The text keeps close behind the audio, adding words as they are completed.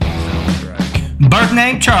Birth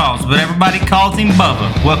name Charles, but everybody calls him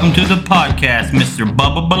Bubba. Welcome to the podcast, Mr.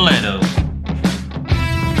 Bubba Belletto.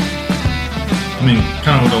 I mean,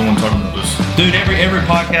 kind of what I want to talk about this. Dude, every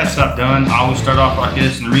podcast I've done, I always start off like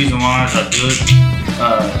this, and the reason why is I do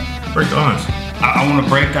it. Break the ice. I want to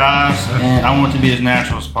break the ice, and I want it to be as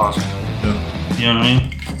natural as possible. Yeah. You know what I mean?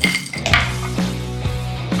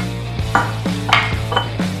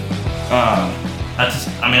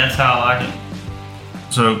 That's how I like it.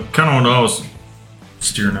 So, kind of what I was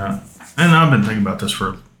steering at, and I've been thinking about this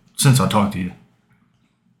since I talked to you,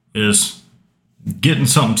 is getting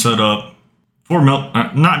something set up for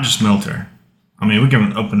not just military. I mean, we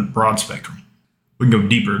can open it broad spectrum. We can go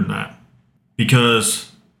deeper than that.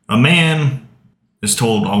 Because a man is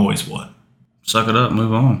told always what? Suck it up,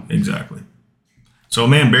 move on. Exactly. So a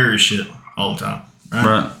man buries shit all the time.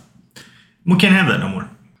 Right? We can't have that no more.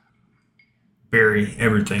 Bury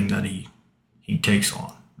everything that he takes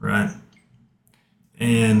on, right?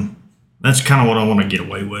 And that's kind of what I want to get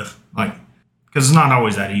away with. Like, because it's not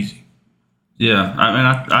always that easy. Yeah, I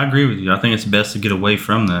mean, I agree with you. I think it's best to get away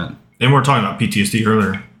from that. And we were talking about PTSD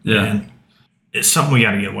earlier. Yeah. And it's something we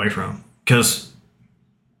got to get away from. Because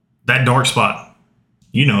that dark spot,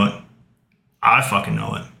 you know it. I fucking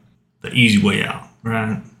know it. The easy way out,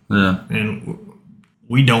 right? Yeah. And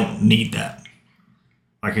we don't need that.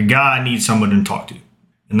 Like, a guy needs somebody to talk to.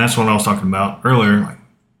 And that's what I was talking about earlier. Like,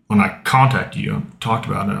 when I contacted you and talked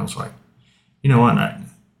about it, I was like, you know what?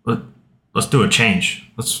 Let's do a change.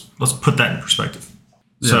 Let's put that in perspective.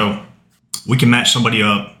 Yeah. So we can match somebody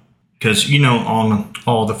up because, you know, on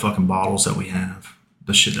all the fucking bottles that we have,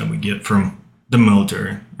 the shit that we get from the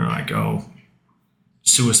military, they're like, oh,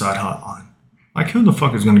 suicide hotline. Like, who the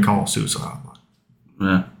fuck is going to call a suicide hotline?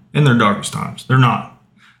 Yeah. In their darkest times. They're not.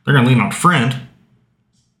 They're going to lean on a friend,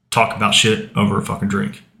 talk about shit over a fucking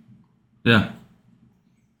drink. Yeah.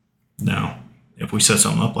 Now, if we set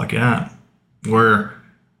something up like that, where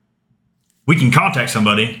we can contact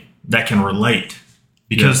somebody that can relate,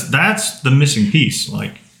 because that's the missing piece.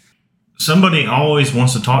 Like, somebody always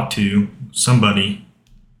wants to talk to somebody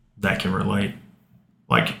that can relate.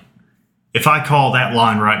 Like, if I call that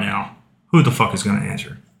line right now, who the fuck is going to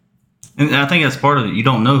answer? And I think that's part of it. You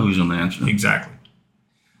don't know who's going to answer. Exactly.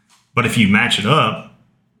 But if you match it up.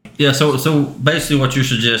 Yeah, so basically what your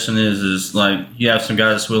suggestion is like you have some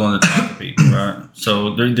guys that's willing to talk to people, right?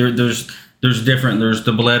 So there's different, there's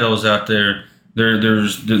the Belettos out there,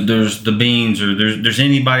 there's the Beans, or there's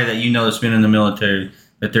anybody that you know that's been in the military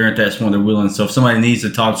that they're at that point, they're willing. So if somebody needs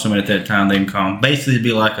to talk to somebody at that time, they can call them. Basically, it'd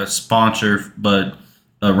be like a sponsor, but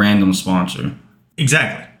a random sponsor.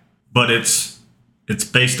 Exactly. But it's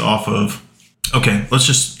based off of, okay, let's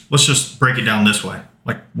just break it down this way,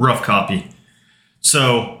 like rough copy.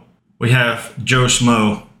 So we have Joe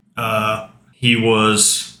Schmo. He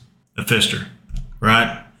was a fister,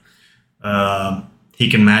 right? He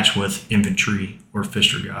can match with infantry or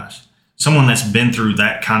fister guys. Someone that's been through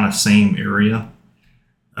that kind of same area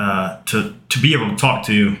to be able to talk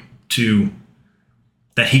to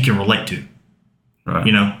that he can relate to. Right.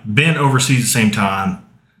 You know, been overseas at the same time,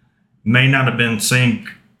 may not have been same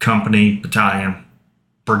company, battalion,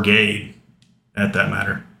 brigade, at that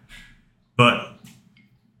matter, but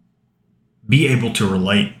be able to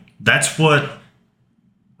relate. That's what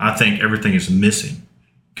I think everything is missing,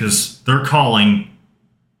 because they're talking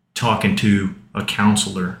to a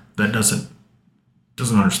counselor that doesn't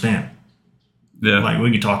understand. Yeah. Like,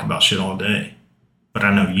 we could talk about shit all day, but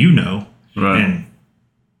I know you know, right, and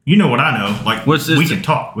you know what I know. Like, we can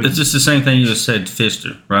talk. It's just the same thing you just said,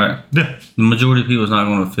 fister, right? Yeah. The majority of people is not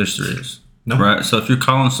going to know what fister is. No. Right? So if you're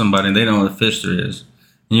calling somebody and they don't know what a fister is,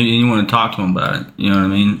 and you want to talk to them about it, you know what I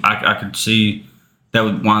mean? I could see that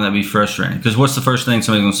would want that be frustrating. Because what's the first thing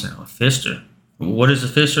somebody's going to say? Oh, fister. What is a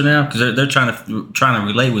fister now? Because they're trying to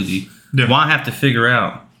relate with you. Yeah. Why have to figure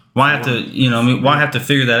out? Why have to, why have to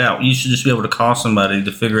figure that out? You should just be able to call somebody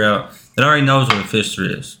to figure out that already knows what a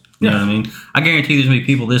fister is. You know what I mean? I guarantee there's going to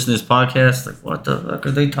be people listening to this podcast like, what the fuck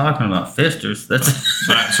are they talking about? Fisters? That's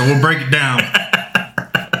All right, so we'll break it down.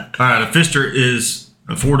 All right, a fister is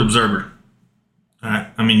a forward observer. All right,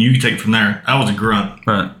 I mean, you can take it from there. I was a grunt.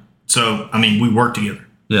 right. So, I mean, we work together.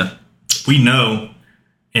 Yeah. We know,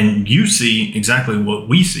 and you see exactly what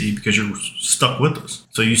we see because you're stuck with us.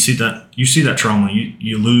 So you see that trauma.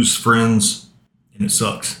 You lose friends, and it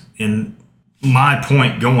sucks. And my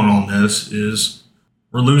point going on this is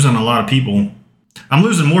we're losing a lot of people. I'm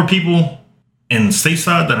losing more people in the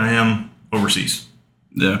stateside than I am overseas.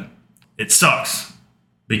 Yeah. It sucks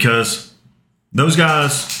because those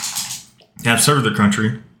guys have served their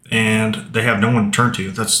country and they have no one to turn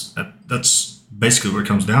to. That's basically what it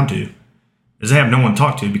comes down to, is they have no one to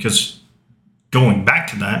talk to because going back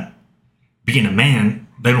to that, being a man,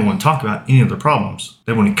 they don't want to talk about any of their problems.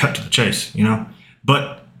 They want to cut to the chase, you know?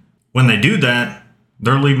 But when they do that,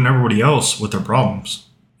 they're leaving everybody else with their problems.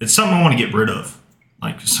 It's something I want to get rid of.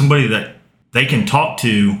 Like somebody that they can talk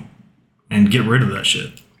to and get rid of that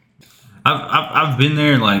shit. I've been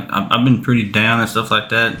there. Like I've been pretty down and stuff like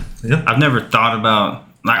that. Yeah. I've never thought about.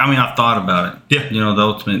 I've thought about it. Yeah. You know, the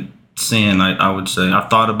ultimate sin. I would say I've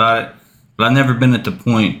thought about it, but I've never been at the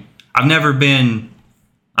point. I've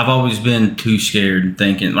always been too scared and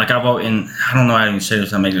thinking. Like and I don't know how to even say this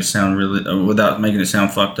without making it sound without making it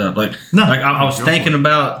sound fucked up. Like no. Like I was thinking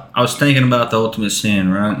about the ultimate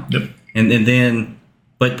sin, right? Yep. And then.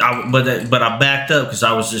 But I backed up because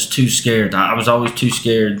I was just too scared. I was always too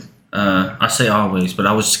scared. I say always, but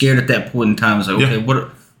I was scared at that point in time. I was like, okay,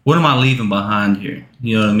 what am I leaving behind here?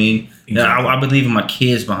 You know what I mean? Exactly. I'll be leaving my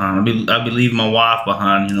kids behind. I'll be leaving my wife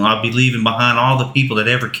behind. You know, I'll be leaving behind all the people that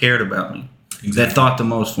ever cared about me, that thought the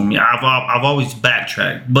most for me. I've always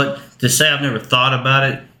backtracked, but to say I've never thought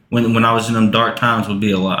about it when I was in them dark times would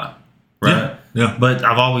be a lie, right? Yeah. But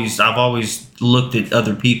I've always looked at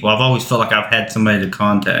other people. I've always felt like I've had somebody to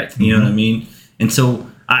contact. You know what I mean? And so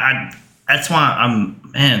I that's why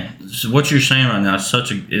what you're saying right now is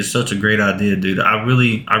such a great idea, dude. I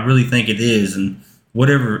really think it is. And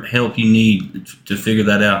whatever help you need to figure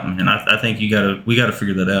that out, man, I think we gotta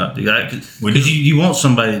figure that out, dude. Because you want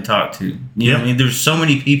somebody to talk to. You know what I mean? There's so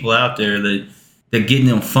many people out there that get in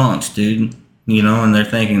them funks, dude. You know, and they're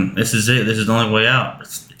thinking this is it. This is the only way out.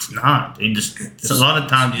 It's not. A lot of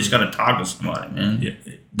times you just got to talk to somebody, man. Yeah,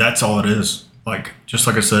 that's all it is. Like, just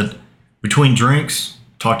like I said, between drinks,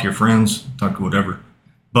 talk to your friends, talk to whatever.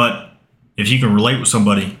 But if you can relate with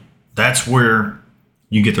somebody, that's where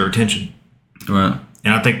you get their attention. Right.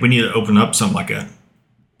 And I think we need to open up something like that.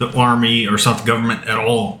 The Army or something, government at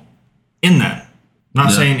all in that.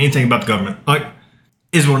 Not saying anything about the government. Like,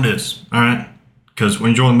 is what it is. All right. Because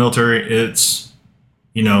when you join the military, it's,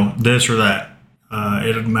 you know, this or that.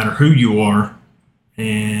 It doesn't matter who you are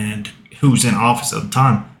and who's in office at the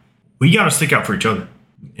time. We got to stick out for each other.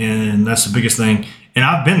 And that's the biggest thing. And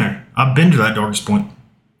I've been there. I've been to that darkest point.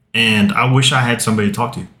 And I wish I had somebody to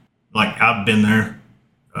talk to. Like, I've been there.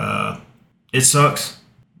 It sucks.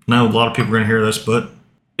 I know a lot of people are going to hear this, but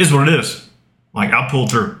it's what it is. Like, I pulled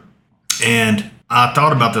through. And I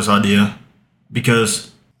thought about this idea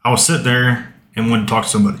because I was sitting there and wanted to talk to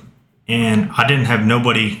somebody. And I didn't have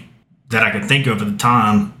nobody that I could think of at the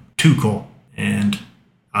time to call. And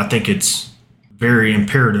I think it's very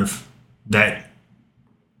imperative that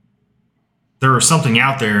there is something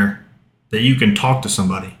out there that you can talk to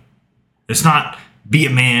somebody. It's not be a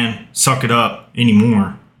man, suck it up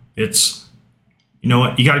anymore. It's, you know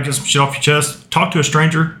what, you got to get some shit off your chest. Talk to a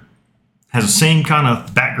stranger, has the same kind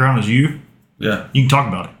of background as you. Yeah. You can talk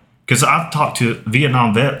about it. Because I've talked to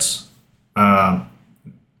Vietnam vets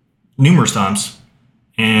numerous times.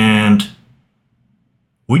 And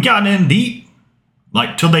we got in deep,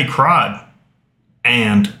 like till they cried.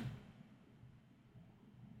 And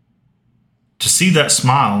to see that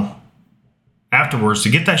smile afterwards, to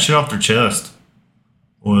get that shit off their chest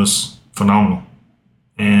was phenomenal.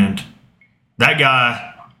 And that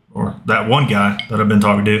guy, or that one guy that I've been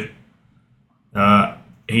talking to,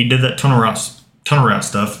 he did that tunnel route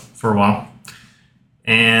stuff for a while.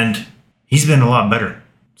 And he's been a lot better.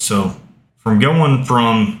 So from going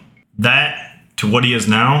from that to what he is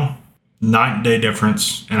now, night and day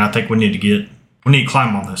difference. And I think we need to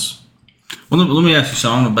climb on this. Well, let me ask you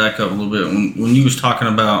something. I'm going to back up a little bit. When you was talking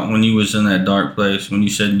about when you was in that dark place, when you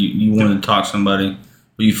said you wanted to talk to somebody,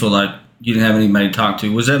 but you feel like you didn't have anybody to talk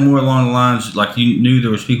to, was that more along the lines like you knew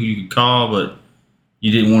there was people you could call, but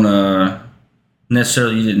you didn't want to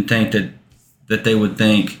necessarily, you didn't think that they would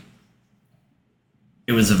think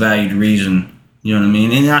it was a valued reason? You know what I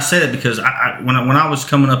mean? And I say that because when I was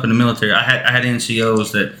coming up in the military, I had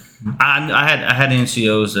NCOs that I had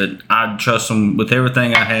NCOs that I'd trust them with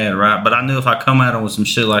everything I had, right? But I knew if I come at them with some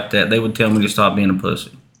shit like that, they would tell me to stop being a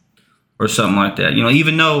pussy or something like that. You know,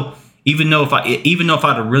 even though if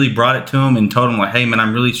I'd have really brought it to them and told them like, hey man,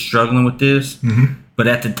 I'm really struggling with this, but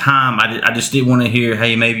at the time I just didn't want to hear,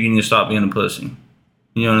 hey, maybe you need to stop being a pussy.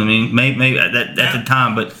 You know what I mean? Maybe at the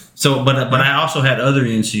time, but I also had other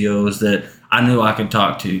NCOs that I knew I could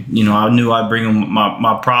talk to. You know, I knew I'd bring them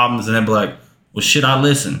my problems, and they'd be like, well, shit, I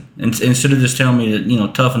listen. And instead of just telling me to, you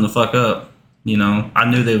know, toughen the fuck up, you know, I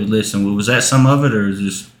knew they would listen. Well, was that some of it, or is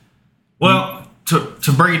this? Well,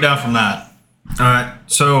 to break it down from that, all right,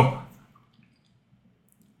 so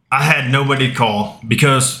I had nobody to call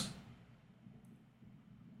because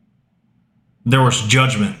there was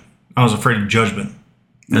judgment. I was afraid of judgment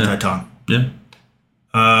at that time. Yeah.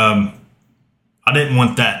 I didn't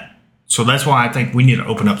want that. So that's why I think we need to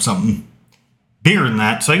open up something bigger than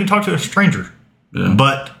that so they can talk to a stranger,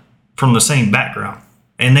 but from the same background.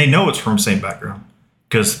 And they know it's from the same background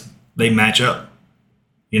because they match up,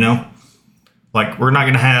 you know? Like, we're not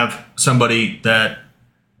going to have somebody that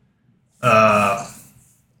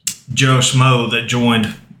Joe Schmo that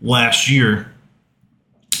joined last year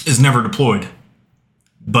is never deployed,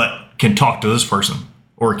 but can talk to this person,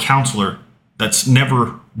 or a counselor that's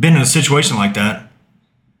never been in a situation like that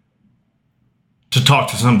to talk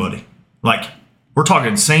to somebody. Like, we're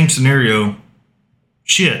talking same scenario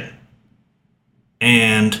shit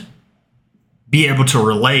and be able to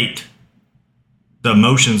relate the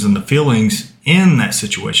emotions and the feelings in that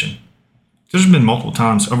situation. There's been multiple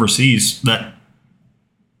times overseas that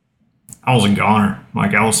I was a goner.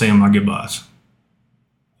 Like, I was saying my goodbyes.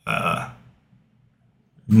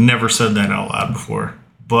 Never said that out loud before,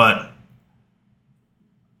 but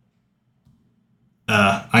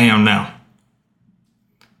I am now.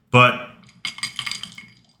 But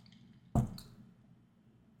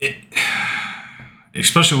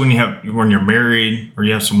especially when you're married or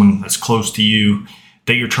you have someone that's close to you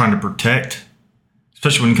that you're trying to protect,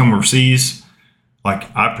 especially when you come overseas. Like,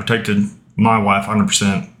 I protected my wife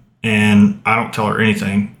 100%, and I don't tell her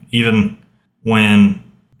anything, even when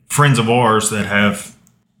friends of ours that have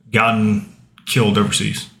gotten killed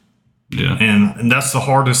overseas. Yeah. And that's the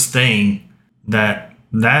hardest thing that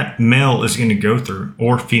male is going to go through,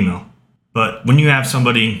 or female. But when you have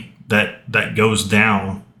somebody that goes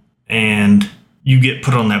down and you get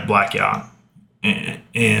put on that blackout,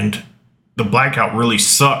 and the blackout really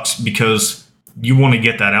sucks because you want to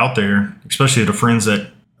get that out there, especially to friends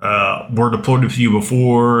that were deployed with you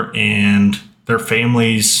before, and their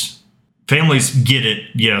families get it,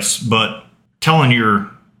 yes, but telling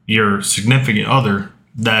your significant other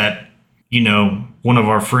that, you know, one of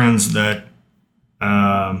our friends that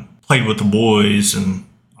played with the boys and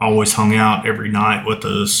always hung out every night with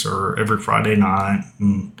us or every Friday night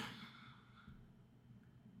and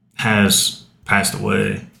has passed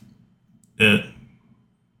away.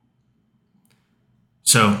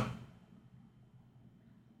 So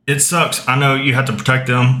it sucks. I know you have to protect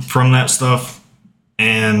them from that stuff,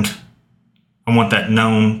 and I want that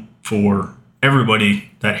known for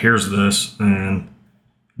everybody that hears this. And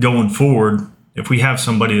going forward, if we have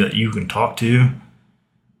somebody that you can talk to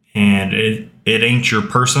and it ain't your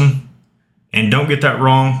person, and don't get that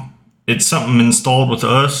wrong, it's something installed with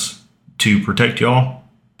us to protect y'all.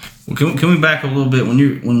 Well, can we back up a little bit when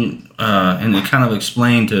you and it kind of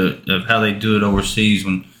explain of how they do it overseas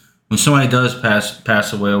when somebody does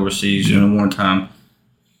pass away overseas during wartime.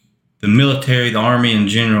 The military, the army in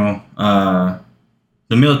general, I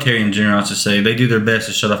should say, they do their best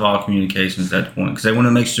to shut off all communications at that point because they want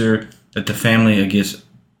to make sure that the family gets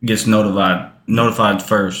notified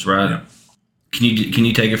first, right? Yeah. Can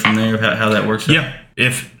you take it from there? How that works? Yeah.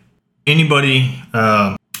 If anybody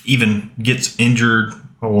even gets injured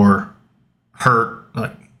or hurt,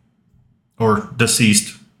 or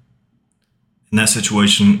deceased in that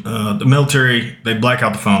situation, the military, they black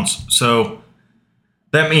out the phones. So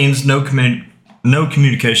that means no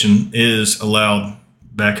communication is allowed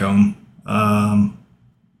back home.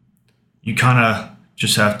 You kind of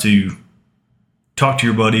just have to talk to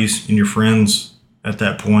your buddies and your friends at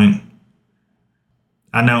that point.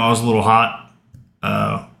 I know I was a little hot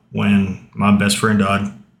when my best friend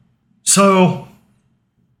died. So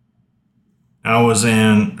I was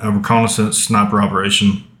in a reconnaissance sniper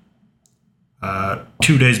operation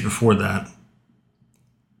 2 days before that.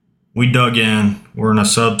 We dug in. We're in a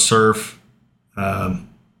subsurf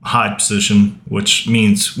hide position, which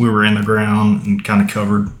means we were in the ground and kind of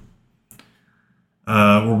covered.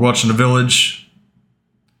 We're watching the village,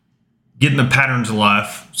 getting the patterns of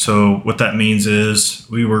life. So what that means is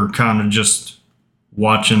we were kind of just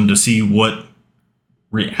watching to see what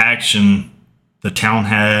reaction the town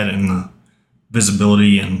had and the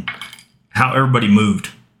visibility and how everybody moved,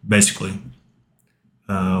 basically.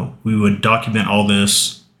 We would document all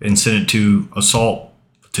this and send it to assault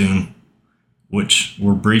platoon, which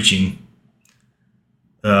were breaching.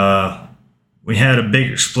 We had a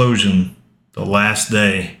big explosion the last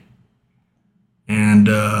day, and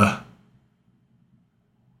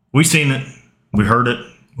we seen it, we heard it,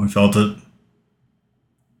 we felt it.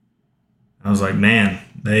 I was like, man,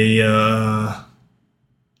 they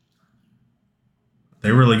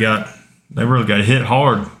really got hit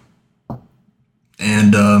hard,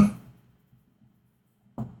 and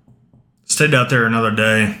stayed out there another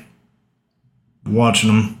day watching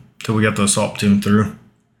them till we got the assault platoon through,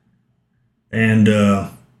 and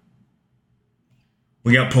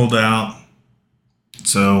we got pulled out.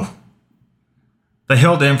 So they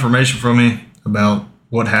held the information from me about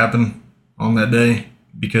what happened on that day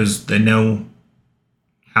because they know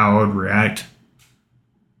how I would react.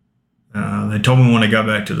 They told me when I got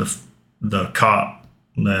back to the cop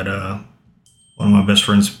that one of my best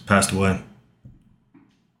friends passed away.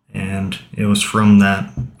 And it was from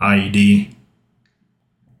that IED.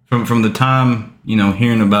 From the time,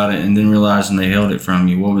 hearing about it and then realizing they held it from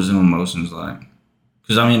you, what was the emotions like?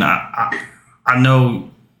 Because, I know,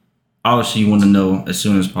 obviously you want to know as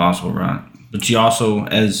soon as possible, right? But you also,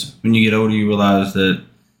 when you get older, you realize that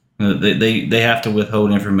they have to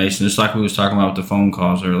withhold information. Just like we was talking about with the phone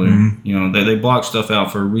calls earlier. Mm-hmm. They block stuff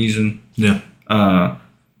out for a reason. Yeah.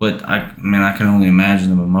 But I can only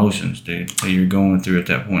imagine the emotions, dude, that you're going through at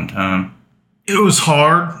that point in time. It was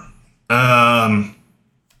hard. But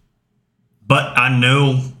I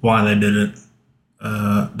know why they did it.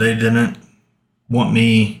 They didn't want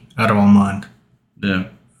me out of my mind. Yeah.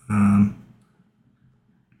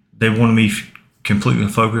 They wanted me completely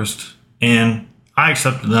focused, and I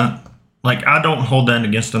accepted that. Like, I don't hold that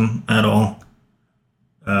against them at all.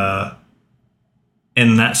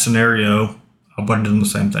 In that scenario, I would have done the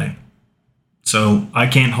same thing. So I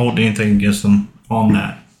can't hold anything against them on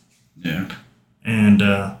that. Yeah. And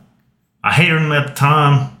I hated them at the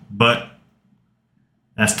time, but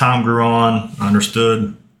as time grew on, I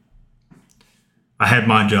understood I had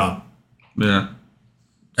my job. Yeah.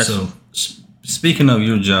 So speaking of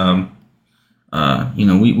your job,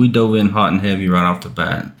 we dove in hot and heavy right off the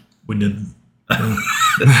bat. we did.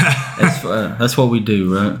 That's what we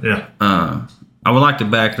do, right? Yeah. I would like to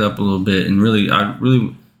back it up a little bit and really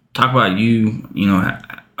talk about you.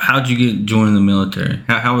 How'd you join the military?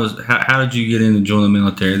 How did you get in to join the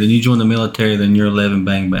military? Then you join the military, then you're 11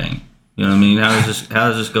 bang bang. You know what I mean? How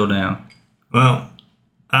does this go down? Well,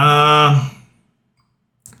 I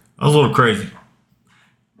was a little crazy.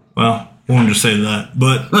 Well, I wanted to say that,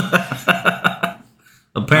 but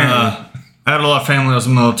apparently, I had a lot of family that was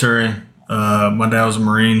in the military. My dad was a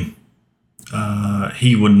Marine.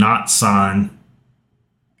 He would not sign.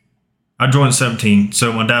 I joined at 17,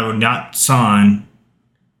 so my dad would not sign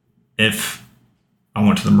if I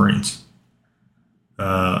went to the Marines.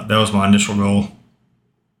 That was my initial goal.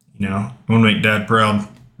 I want to make Dad proud.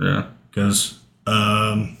 Yeah. Because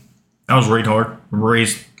I was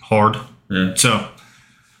raised hard. Yeah. So,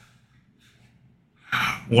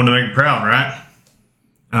 wanted to make him proud, right?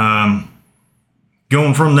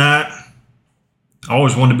 Going from that, I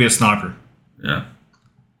always wanted to be a sniper. Yeah.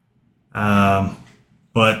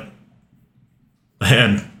 But I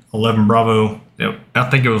had 11 Bravo. I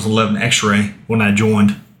think it was 11 X-ray when I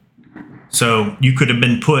joined. So you could have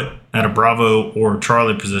been put at a Bravo or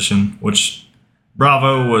Charlie position, which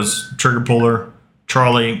Bravo was trigger puller,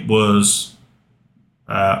 Charlie was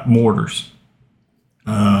mortars.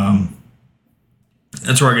 That's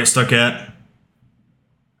where I get stuck at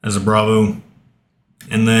as a Bravo.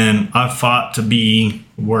 And then I fought to be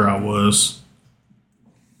where I was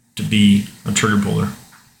to be a trigger puller.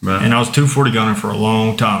 Right. And I was 240 gunner for a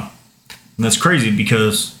long time. And that's crazy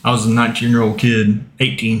because I was a 19-year-old kid,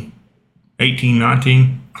 19,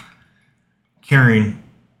 carrying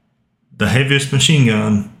the heaviest machine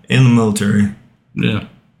gun in the military. Yeah.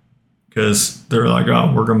 Because they're like,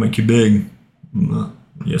 oh, we're going to make you big.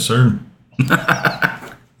 Yes, sir.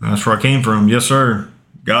 That's where I came from. Yes, sir.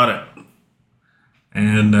 Got it.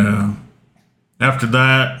 And after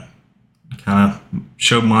that, kind of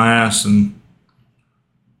showed my ass, and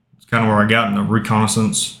it's kind of where I got in the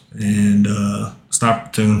reconnaissance and sniper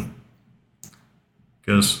platoon.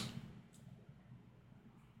 Because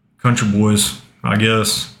country boys, I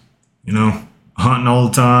guess, hunting all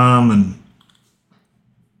the time and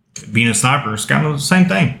being a sniper is kind of the same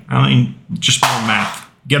thing. I mean, just more math.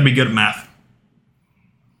 You got to be good at math.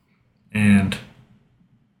 And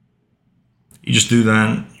you just do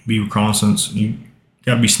that, you be reconnaissance, you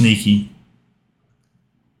got to be sneaky.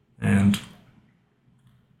 And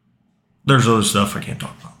there's other stuff I can't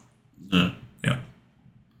talk about. Yeah. Yeah.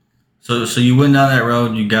 So you went down that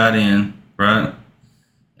road, you got in, right?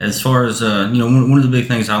 As far as, one of the big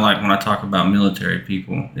things I like when I talk about military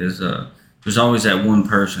people is there's always that one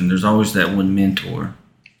person. There's always that one mentor.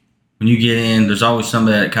 When you get in, there's always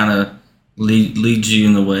somebody that kind of leads you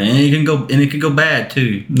in the way. And it can go bad,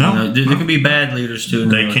 too. No. There can be bad leaders, too.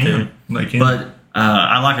 They can. But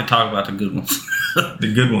I like to talk about the good ones.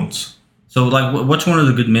 The good ones. So, what's one of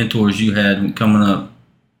the good mentors you had coming up?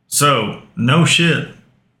 So, no shit.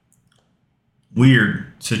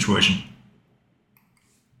 Weird situation.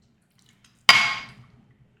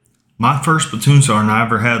 My first platoon sergeant I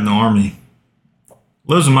ever had in the Army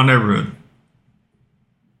lives in my neighborhood.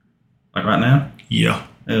 Like right now? Yeah.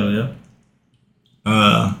 Hell yeah.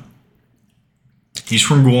 He's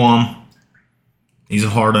from Guam. He's a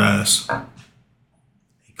hard ass.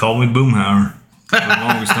 He called me Boomhauer for the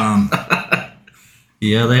longest time.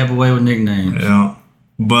 Yeah, they have a way with nicknames. Yeah.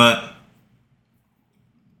 But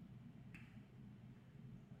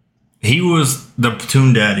he was the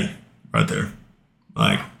platoon daddy right there.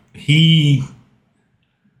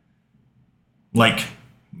 Like,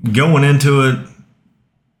 going into it,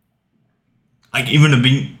 like, even to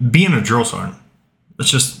being a drill sergeant, let's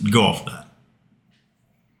just go off that.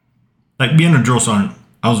 Like, being a drill sergeant,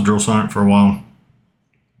 I was a drill sergeant for a while.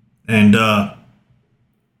 And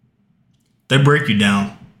they break you down.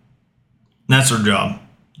 And that's their job.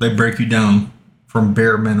 They break you down from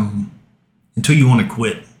bare minimum until you want to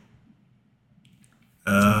quit.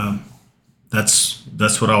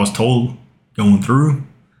 That's what I was told going through. And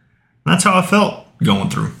that's how I felt going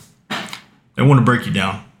through. They want to break you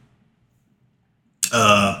down.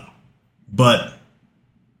 But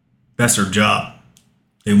that's their job.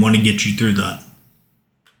 They want to get you through that.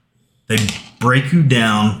 They break you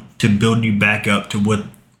down to build you back up to what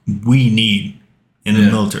we need in the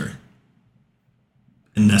military.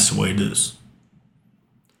 And that's the way it is.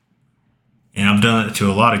 And I've done it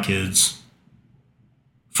to a lot of kids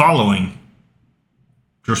following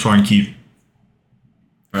Drill Sergeant Q.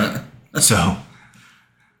 Right. So,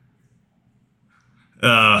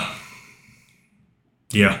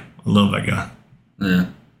 yeah, I love that guy. Yeah.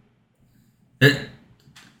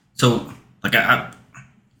 So, like, I've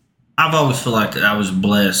always felt like that I was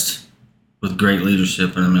blessed with great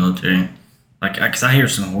leadership in the military. Like, because I hear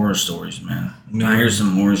some horror stories, man. I hear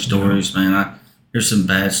some horror stories, man. I hear some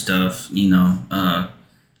bad stuff, you know.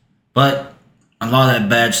 But a lot of that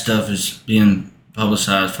bad stuff is being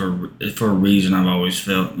publicized for a reason, I've always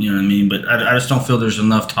felt, you know what I mean? But I just don't feel there's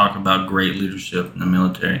enough talk about great leadership in the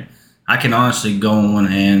military. I can honestly go on one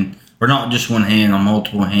hand, or not just one hand, on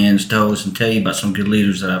multiple hands, toes, and tell you about some good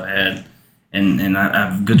leaders that I've had. And I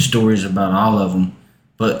have good stories about all of them.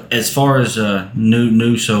 But as far as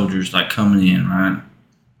new soldiers, like, coming in, right?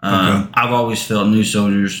 Okay. I've always felt new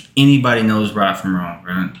soldiers, anybody knows right from wrong,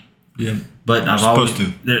 right? Yeah. But I've supposed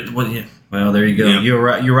always to. Well, there you go. Yeah.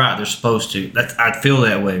 You're right. They're supposed to. I feel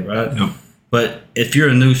that way, right? Yep. But if you're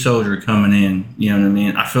a new soldier coming in, you know what I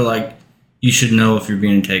mean? I feel like you should know if you're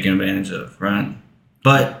being taken advantage of, right?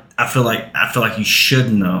 But I feel like you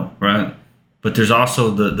should know, right? But there's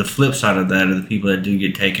also the flip side of that, of the people that do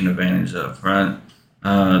get taken advantage of, right?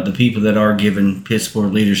 The people that are given piss poor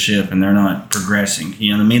leadership and they're not progressing.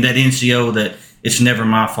 You know what I mean? That NCO that it's never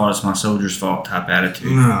my fault, it's my soldier's fault type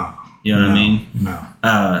attitude. No. You know what I mean? No.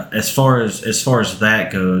 As far as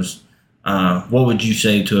that goes, what would you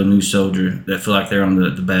say to a new soldier that feel like they're on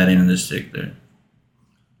the bad end of the stick there?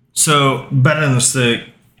 So, bad end of the stick,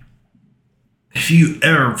 if you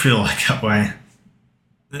ever feel like that way,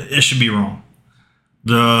 it should be wrong.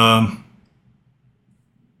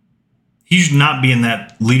 He should not be in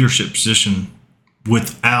that leadership position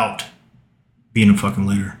without being a fucking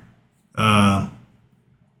leader. I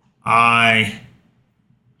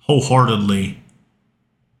wholeheartedly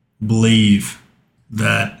believe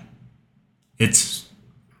that it's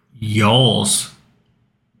y'all's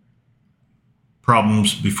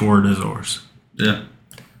problems before it is ours. Yeah.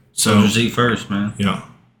 So, Soldiers eat first, man. Yeah.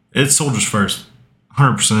 It's soldiers first.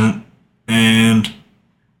 100%. And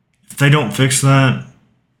if they don't fix that,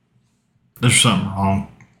 there's something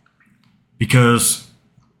wrong. Because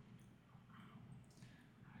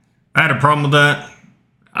I had a problem with that.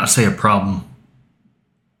 I say a problem.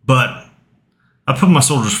 But I put my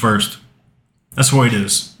soldiers first. That's the way it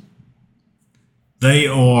is. They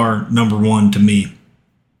are number one to me.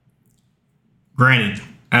 Granted,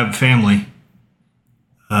 I have a family.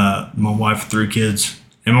 My wife, 3 kids.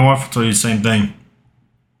 And my wife will tell you the same thing.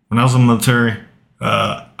 When I was in the military,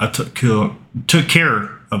 I took care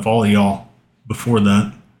of all of y'all before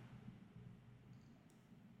that.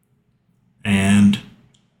 And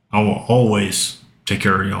I will always take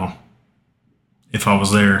care of y'all if I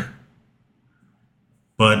was there.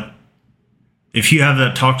 But if you have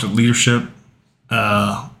that toxic leadership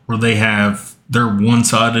where they have their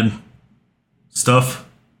one-sided stuff,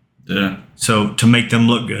 yeah. So to make them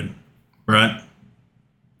look good, right?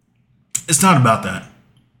 It's not about that.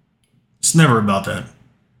 It's never about that.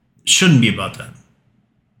 It shouldn't be about that.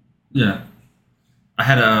 Yeah. I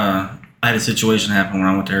had a situation happen when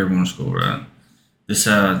I went to airborne school, right? This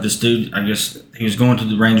dude, I guess he was going to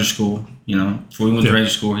the Ranger school, you know. Before he went to Ranger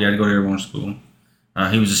school, he had to go to airborne school.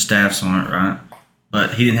 He was a staff sergeant, right?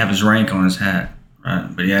 But he didn't have his rank on his hat, right?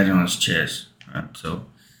 But he had it on his chest, right? So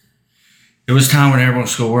it was time when airborne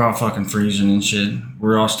school, we're all fucking freezing and shit.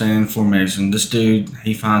 We're all standing in formation. This dude,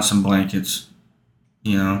 he finds some blankets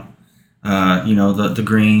The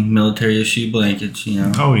green military issue blankets.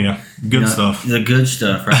 Oh yeah, good stuff. The good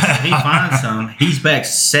stuff, right? So he finds some. He's back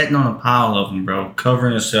sitting on a pile of them, bro,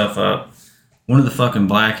 covering himself up. One of the fucking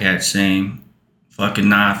black hats saying, fucking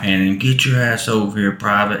knife handing, get your ass over here,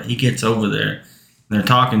 private. He gets over there. And they're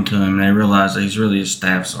talking to him, and they realize that he's really a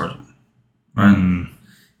staff sergeant, right?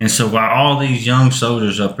 And so while all these young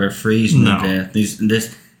soldiers up there freezing to death,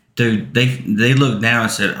 this dude, they looked down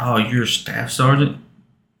and said, "Oh, you're a staff sergeant?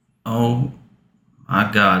 Oh my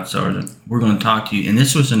God, Sergeant, we're going to talk to you." And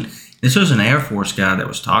this was an Air Force guy that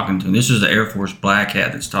was talking to him. This was the Air Force black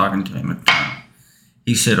hat that's talking to him at the time.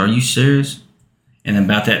 He said, "Are you serious?" And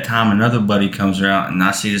about that time, another buddy comes around, and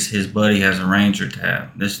I see his buddy has a Ranger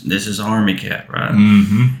tab. This is Army cat, right?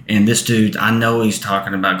 Mm-hmm. And this dude, I know he's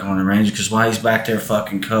talking about going to Ranger because while he's back there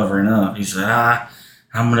fucking covering up, he said,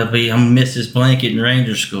 I'm gonna miss this blanket in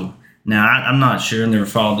Ranger school. Now I'm not sure, I never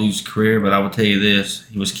followed his career, but I will tell you this: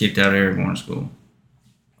 he was kicked out of airborne school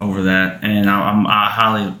over that, and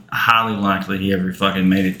I highly likely he ever fucking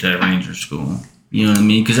made it to Ranger school. You know what I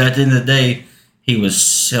mean? Because at the end of the day, he was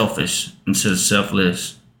selfish instead of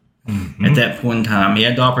selfless. Mm-hmm. At that point in time, he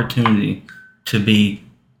had the opportunity to be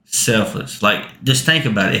selfless. Like, just think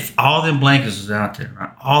about it. If all them blankets was out there, right?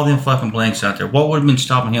 All them fucking blankets out there, what would have been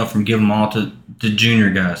stopping him from giving them all to the junior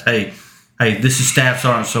guys? Hey, this is Staff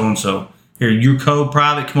Sergeant so-and-so. Here, you code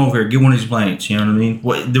private, come over here, get one of these blankets. You know what I mean?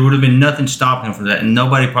 There would have been nothing stopping him for that, and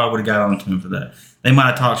nobody probably would have got onto him for that. They might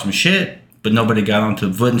have talked some shit, but nobody got onto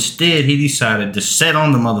it. But instead, he decided to sit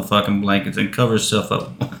on the motherfucking blankets and cover himself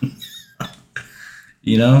up with one.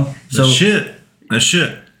 That's shit.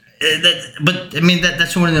 But I mean,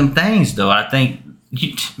 that's one of them things, though. I think,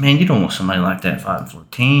 you don't want somebody like that fighting for a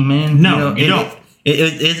team, man. No, you don't.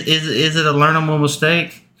 Is it a learnable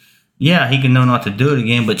mistake? Yeah, he can know not to do it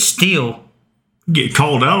again, but still get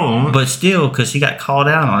called out on it. But still, because he got called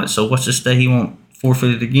out on it, so what's to say he won't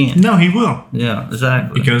forfeit it again? No, he will. Yeah,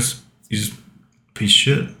 exactly. Because he's a piece of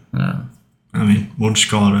shit. Yeah. I mean, we'll just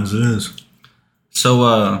call it as it is.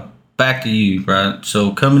 So, back to you, right?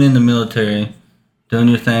 So, coming in the military, doing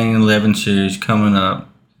your thing in 11 series, coming up,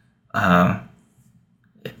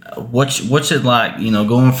 what's it like,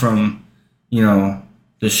 going from,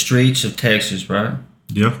 the streets of Texas, right?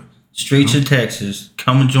 Yep. Streets of Texas,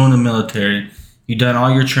 come and join the military. You've done all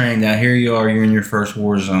your training. Now here you are. You're in your first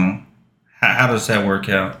war zone. How does that work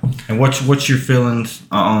out? And what's your feelings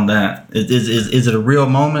on that? Is it a real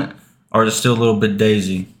moment, or is it still a little bit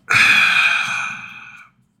daisy?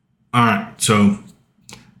 All right, so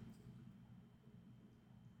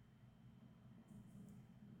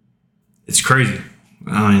it's crazy.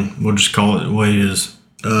 I mean, we'll just call it the way it is.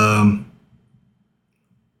 Kind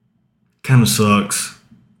of sucks.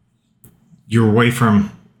 You're away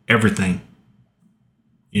from everything.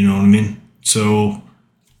 You know what I mean? So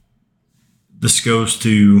this goes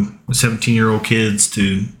to 17-year-old kids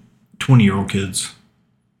to 20-year-old kids.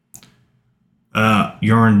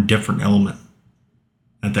 You're in a different element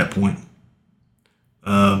at that point.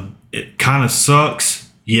 It kind of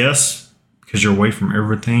sucks, yes, because you're away from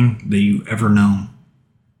everything that you ever known.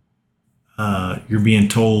 You're being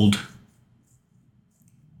told,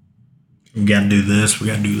 we got to do this, we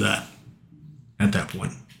got to do that at that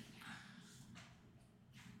point.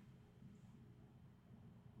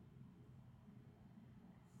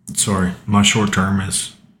 Sorry, my short term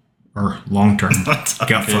or long term got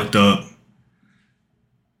fucked up.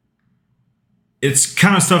 It's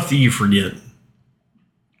kind of stuff that you forget.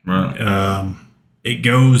 Right. It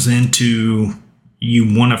goes into,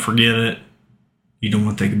 you want to forget it. You don't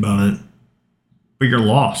want to think about it. But you're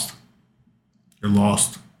lost. You're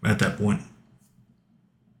lost at that point.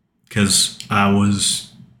 Because I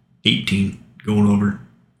was 18 going over.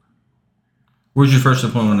 Where's your first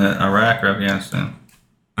deployment at? Iraq or Afghanistan?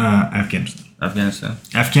 Afghanistan.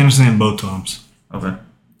 Afghanistan both times. Okay.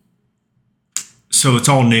 So it's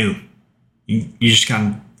all new. You just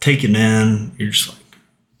kind of take it in. You're just like,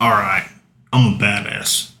 all right, I'm a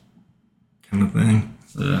badass kind of thing.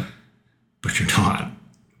 Yeah. But you're not.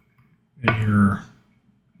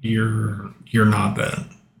 You're not that.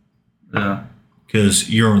 Yeah. Because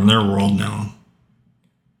you're in their world now.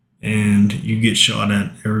 And you get shot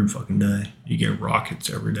at every fucking day. You get rockets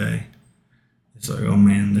every day. It's like, oh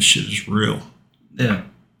man, this shit is real. Yeah.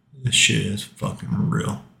 This shit is fucking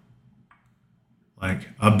real. Like,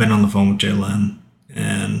 I've been on the phone with Jalen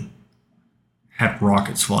and had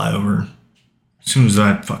rockets fly over as soon as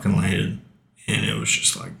I fucking landed. And it was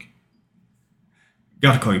just like,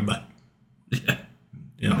 gotta call you back. Yeah.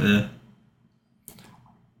 Yeah.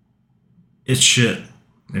 It's shit.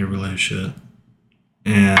 It really is shit.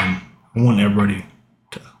 And I want everybody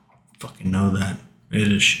to fucking know that.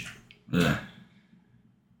 It is shit. Yeah.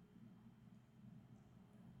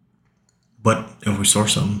 But if we start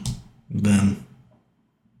something, then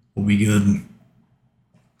we'll be good.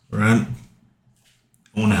 Right?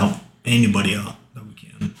 I want to help anybody out that we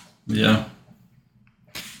can. Yeah.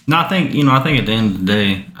 No, I think at the end of the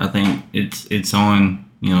day, I think it's on,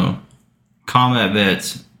 combat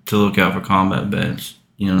vets to look out for combat vets.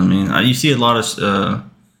 You know what I mean? You see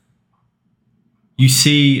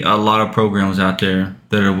a lot of programs out there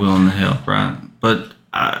that are willing to help, right? But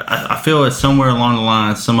I feel that somewhere along the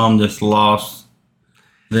line, some of them just lost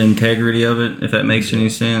the integrity of it, if that makes any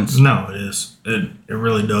sense. No, it is. It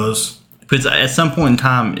really does. Because at some point in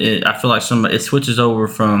time, I feel like it switches over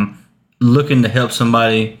from looking to help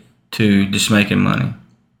somebody to just making money.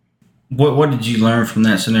 What did you learn from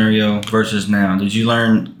that scenario versus now? Did you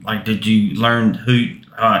learn who?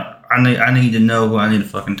 I need to know who I need to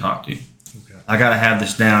fucking talk to. Okay. I gotta have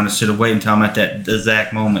this down instead of waiting until I'm at that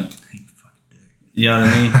exact moment. You know what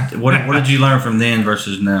I mean? What did you learn from then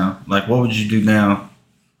versus now? Like, what would you do now?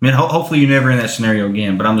 I mean, hopefully you're never in that scenario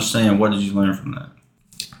again. But I'm just saying, what did you learn from that?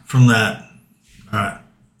 From that, all right,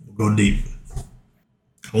 we'll go deep.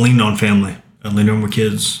 I leaned on family. I leaned on my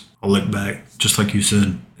kids. I look back, just like you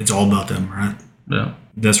said, it's all about them, right? Yeah.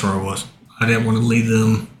 That's where I was. I didn't want to leave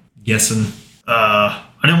them guessing. I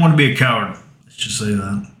didn't want to be a coward. Let's just say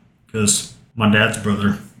that. Because my dad's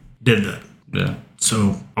brother did that. Yeah.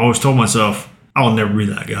 So I always told myself, I will never be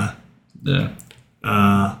that guy.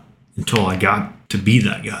 Yeah. Until I got to be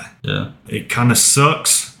that guy. Yeah. It kind of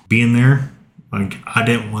sucks being there. Like, I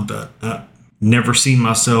didn't want that. Never seen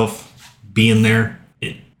myself being there.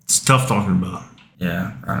 It's tough talking about.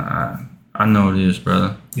 Yeah, I know it is,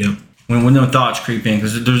 brother. Yep. When them thoughts creep in,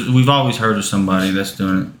 because we've always heard of somebody that's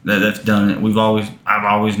doing it, that's done it. I've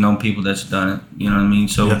always known people that's done it. You know what I mean?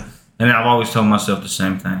 So, yeah. And I've always told myself the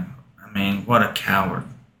same thing. I mean, what a coward.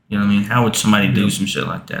 You know what I mean? How would somebody do some shit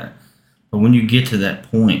like that? But when you get to that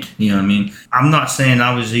point, you know what I mean? I'm not saying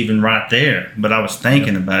I was even right there, but I was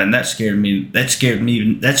thinking about it, and that scared me. That scared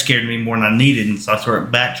me more than I needed, and so I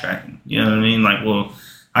started backtracking. You know what I mean? Like, well,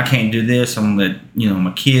 I can't do this. I'm gonna let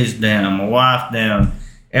my kids down, my wife down,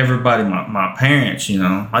 everybody, my parents.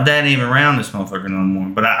 My dad ain't even around this motherfucker no more.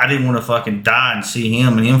 But I didn't want to fucking die and see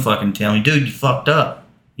him and him fucking tell me, dude, you fucked up.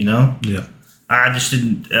 Yeah. I just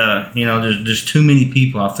didn't. There's too many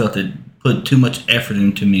people I felt that put too much effort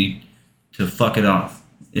into me to fuck it off,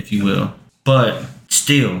 if you will. But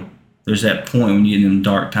still, there's that point when you get in them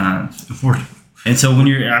dark times. And so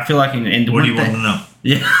I feel like, what do you want to know?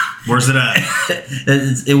 Yeah. Where's it at?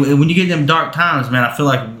 When you get in them dark times, man, I feel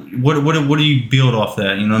like what do you build off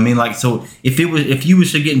that? You know what I mean? Like, so if you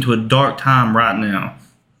was to get into a dark time right now,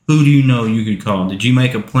 who do you know you could call? Did you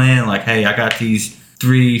make a plan? Like, hey, I got these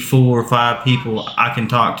 3, 4, 5 people I can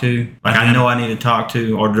talk to. Like, I know I need to talk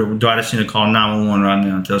to, or do I just need to call 911 right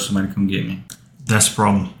now and tell somebody to come get me? That's the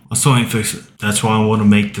problem. I still ain't fix it. That's why I want to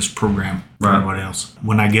make this program for everybody else.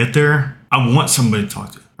 When I get there, I want somebody to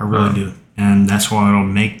talk to. I really do. And that's why I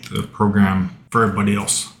don't make the program for everybody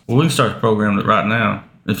else. Well, we can start the program right now.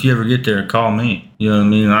 If you ever get there, call me. You know what I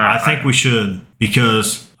mean? I think we should,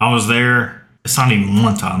 because I was there. It's not even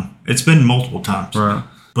one time. It's been multiple times. Right.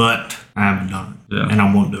 But I haven't done it. Yeah. And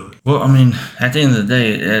I won't do it. Well, I mean, at the end of the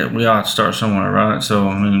day, we ought to start somewhere, right? So,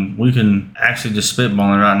 I mean, we can actually just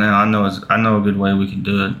spitball it right now. I know a good way we can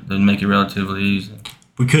do it and make it relatively easy.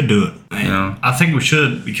 We could do it. I think we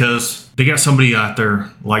should, because they got somebody out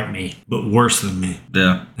there like me, but worse than me.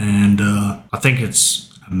 Yeah. And I think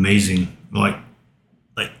it's amazing. Like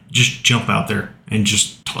just jump out there and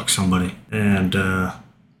just talk to somebody. And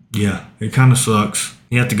yeah, it kind of sucks.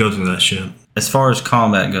 You have to go through that shit. As far as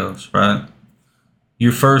combat goes, right?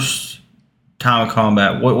 Your first time of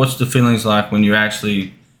combat, what's the feelings like when you're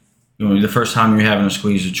actually, the first time you're having to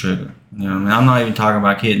squeeze the trigger? You know what I mean? I'm not even talking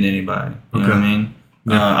about hitting anybody. You know what I mean?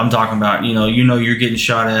 Yeah. I'm talking about, you're getting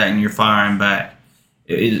shot at and you're firing back.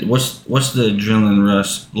 What's the adrenaline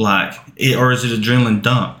rush like? Or is it adrenaline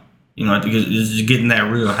dump? Because it's getting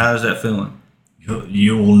that real. How's that feeling?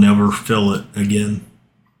 You will never feel it again.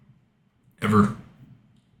 Ever.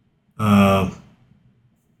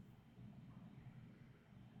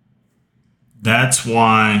 That's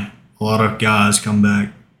why a lot of guys come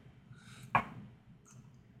back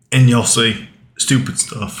and you'll see stupid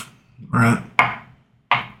stuff, right?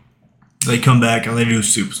 They come back and they do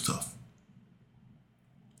stupid stuff.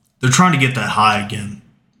 They're trying to get that high again.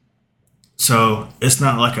 So it's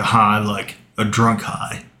not like a high, like a drunk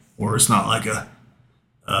high, or it's not like a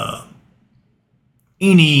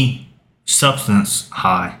any substance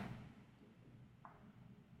high.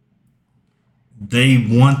 They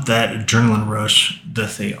want that adrenaline rush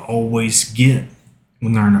that they always get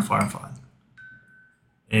when they're in a firefight.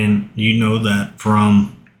 And you know that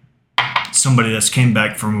from somebody that's came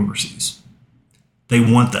back from overseas. They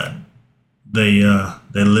want that. They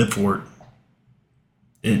live for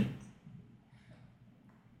it.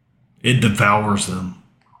 It devours them,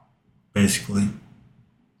 basically.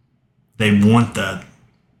 They want that.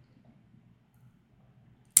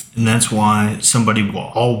 And that's why somebody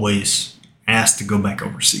will always ask to go back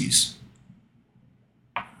overseas.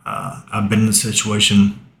 I've been in a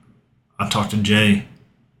situation, I talked to Jay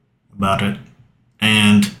about it,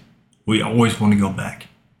 and we always want to go back.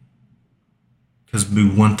 Because we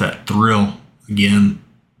want that thrill again.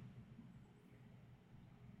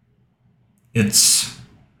 It's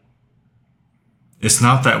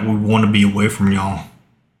not that we want to be away from y'all,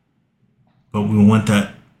 but we want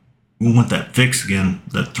that fix again,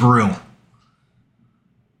 that thrill,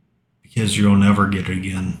 because you'll never get it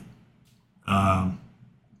again.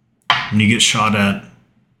 When you get shot at,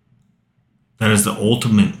 that is the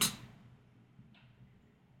ultimate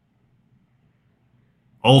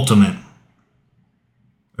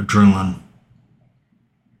adrenaline,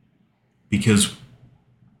 because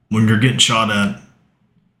when you're getting shot at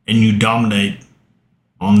and you dominate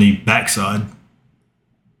on the backside,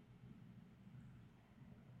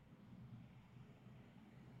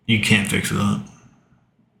 you can't fix it up.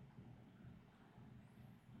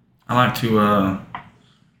 I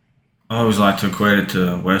always like to equate it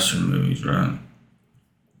to Western movies, right?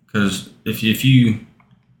 Because if you,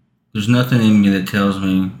 there's nothing in me that tells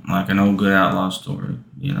me like an old good outlaw story,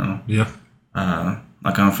 you know? Yeah.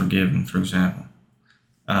 Like Unforgiven, for example.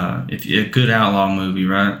 If you a good outlaw movie,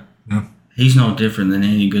 right? Yeah. He's no different than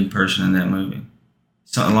any good person in that movie.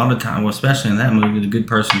 So a lot of time, well, especially in that movie, the good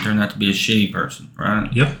person turned out to be a shitty person,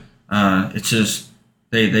 right? Yeah. It's just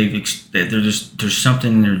there's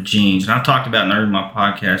something in their genes, and I talked about in my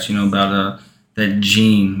podcast, you know, about that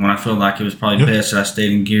gene when I feel like it was probably best that I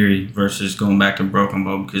stayed in Geary versus going back to Broken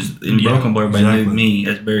Bow, because in Broken Bow everybody knew me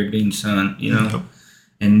as Barry Bean's son, you know. Yep.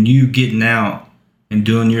 And you getting out and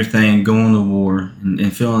doing your thing, going to war,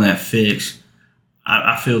 and feeling that fix.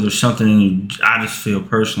 I feel there's something in you. I just feel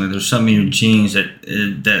personally there's something in your genes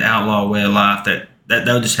that outlaw way of life that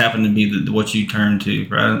just happen to be what you turn to,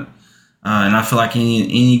 right? And I feel like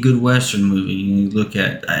any good Western movie you look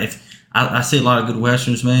at, I see a lot of good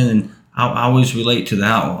Westerns, man, and I always relate to the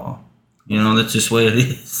outlaw. You know, that's just the way it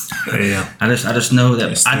is. Yeah. I just know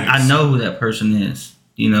that I know who that person is.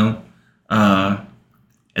 You know,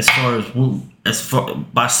 as far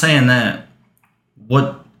by saying that,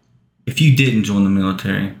 what if you didn't join the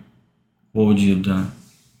military? What would you have done?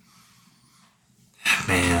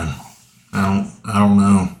 Man, I don't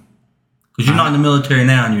know. Because you're not in the military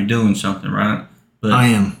now, and you're doing something, right? But I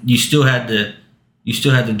am. You still had to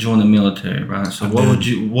join the military, right? So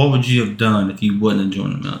what would you have done if you wouldn't have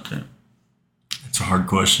joined the military? It's a hard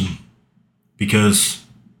question, because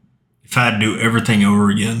if I had to do everything over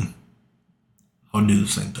again, I'll do the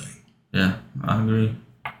same thing. Yeah, I agree.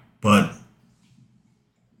 But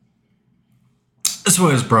that's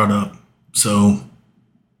why it's brought up. So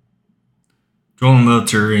join the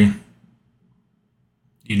military.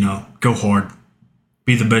 You know, go hard.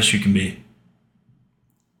 Be the best you can be.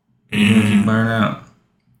 And you burn out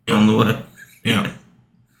on the way. Yeah.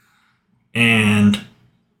 And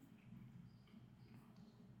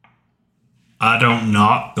I don't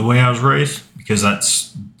knock the way I was raised, because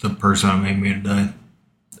that's the person that made me today.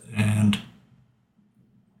 And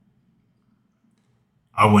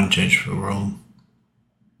I wouldn't change for the world.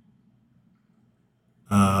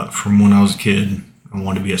 From when I was a kid, I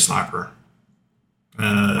wanted to be a sniper.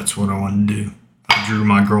 That's what I wanted to do. I drew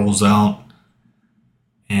my goals out,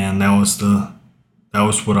 and that was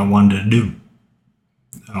what I wanted to do.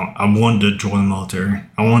 I wanted to join the military.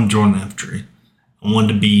 I wanted to join the infantry. I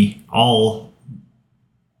wanted to be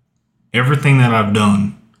everything that I've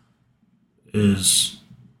done is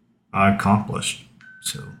I accomplished.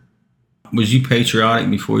 So, was you patriotic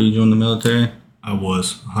before you joined the military? I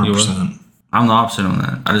was 100%. I'm the opposite on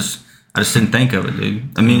that. I just didn't think of it, dude.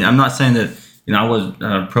 I mean, I'm not saying that. You know, I was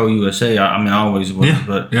pro USA. I mean, I always was,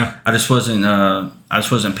 but I just wasn't. I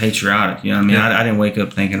just wasn't patriotic. You know what I mean? I didn't wake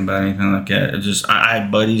up thinking about anything like that. It just I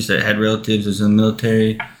had buddies that had relatives that was in the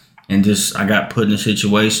military, and just I got put in a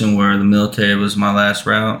situation where the military was my last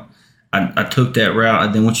route. I took that route,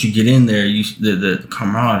 and then once you get in there, the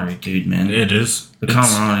camaraderie, dude, man. It is the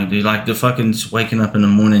camaraderie, dude. Like the fucking just waking up in the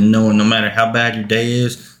morning, knowing no matter how bad your day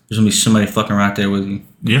is, there's gonna be somebody fucking right there with you.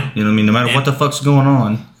 Yeah, you know what I mean. No matter what the fuck's going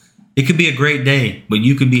on. It could be a great day, but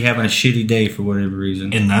you could be having a shitty day for whatever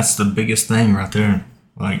reason. And that's the biggest thing right there.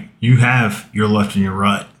 Like, you have your left and your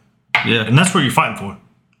right. Yeah. And that's what you're fighting for.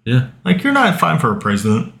 Yeah. Like, you're not fighting for a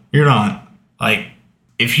president. You're not. Like,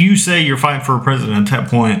 if you say you're fighting for a president at that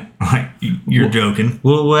point, like, you're joking.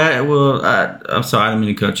 I'm sorry, I didn't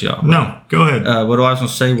mean to cut you off. No, go ahead. What I was going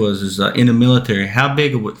to say is in the military, how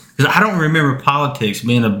big it was, because I don't remember politics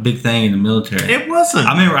being a big thing in the military. It wasn't.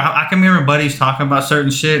 I can remember buddies talking about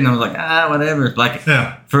certain shit, and I was like, whatever. Like,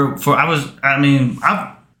 Yeah.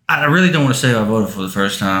 I really don't want to say I voted for the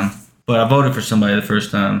first time, but I voted for somebody the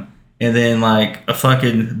first time. And then, like, by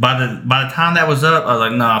the time that was up, I was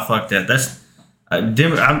like, nah, fuck that. That's I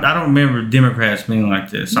don't remember Democrats being like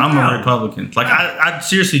this. I'm a Republican. Like, I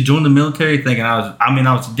seriously joined the military thinking I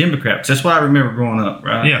was a Democrat. 'Cause that's what I remember growing up,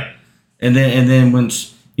 right? Yeah. And then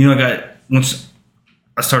once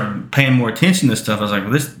I started paying more attention to stuff, I was like,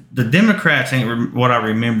 well, the Democrats ain't what I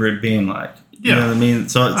remember it being like. You know what I mean?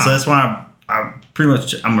 So that's why I'm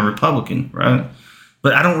a Republican, right?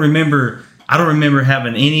 But I don't remember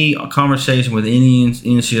having any conversation with any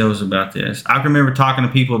NCOs about this. I can remember talking to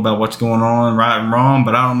people about what's going on, right and wrong,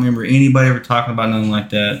 but I don't remember anybody ever talking about nothing like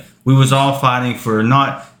that. We was all fighting for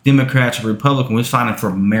not Democrats or Republicans. We was fighting for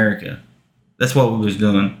America. That's what we was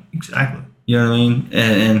doing. Exactly. You know what I mean?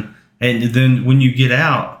 And then when you get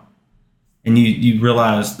out and you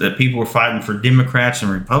realize that people were fighting for Democrats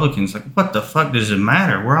and Republicans, like, what the fuck does it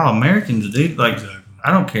matter? We're all Americans, dude. Like, exactly.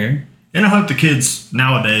 I don't care. And I hope the kids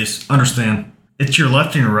nowadays understand it's your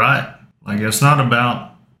left and your right. Like, it's not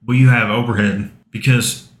about will you have overhead,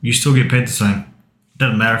 because you still get paid the same. It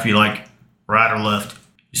doesn't matter if you like right or left.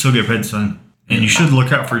 You still get paid the same. And you should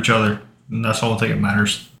look out for each other. And that's all I think it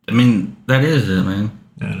matters. I mean, that is it, man.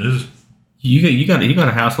 Yeah, it is. You got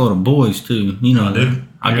a household of boys too. You know, I do.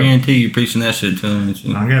 I guarantee you're preaching that shit to them.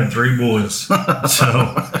 I got 3 boys.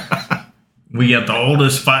 So we got the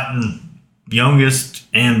oldest fighting youngest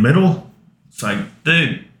and middle. It's like,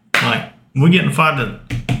 dude, like, we get in a fight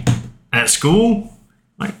at school,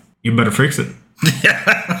 like, you better fix it. Yeah.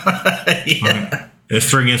 Like, it's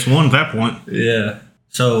 3 against 1 at that point. Yeah.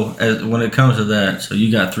 So when it comes to that, so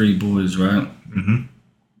you got 3 boys, right? Mm-hmm.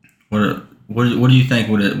 What do you think?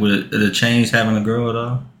 Would it change having a girl at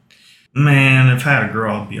all? Man, if I had a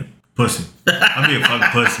girl, I'd be a pussy. I'd be a fucking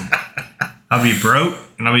pussy. I'd be broke,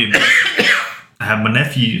 and I'd be. I have my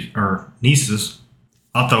nephews or nieces.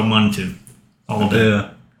 I'll throw money to all day. Yeah.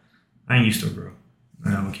 I ain't used to a girl.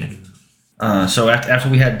 No, we can't do that. So after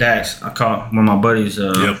we had Dax, I called one of my buddies,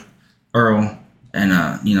 Earl,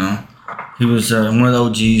 and he was one of the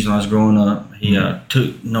OGs when I was growing up. He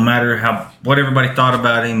took, no matter what everybody thought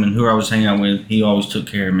about him and who I was hanging out with, he always took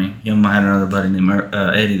care of me. I had another buddy named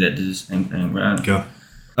Eddie that did the same thing, right? Go.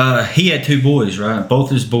 He had 2 boys, right? Both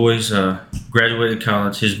his boys graduated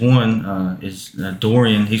college. His one is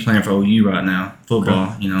Dorian. He's playing for OU right now,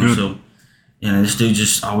 football. Good. Good. So this dude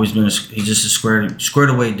just always been he's just a squared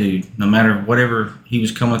away dude. No matter whatever he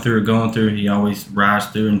was coming through or going through, he always rise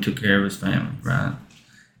through and took care of his family, right?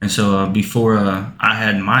 And so before I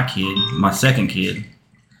had my second kid,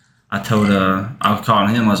 I was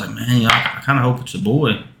calling him. I was like, man, I kind of hope it's a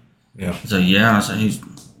boy. Yeah. He's like, yeah. I said,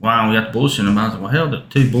 wow, we got the bullshit him. I was like, well, hell, the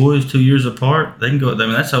 2 boys, 2 years apart, they can go. I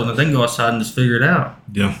mean, that's how they can go outside and just figure it out.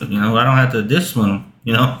 Yeah. I don't have to discipline them.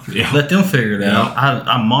 Yeah. Let them figure it out.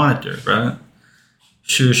 I monitor, right?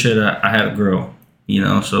 Sure shit, I had a girl.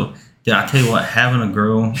 So yeah, I tell you what, having a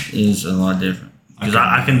girl is a lot different because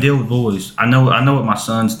I can deal with boys. I know what my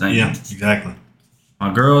son's thinking. Yeah, exactly.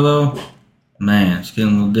 My girl though, man, it's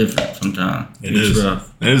getting a little different sometimes. It's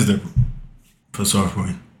rough. It is different. Feel sorry for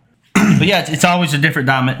you. But yeah, it's always a different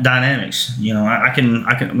dynamics. I can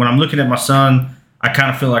when I'm looking at my son, I kind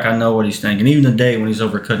of feel like I know what he's thinking. Even the day when he's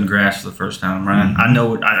over cutting grass for the first time, right?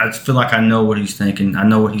 Mm-hmm. I feel like I know what he's thinking. I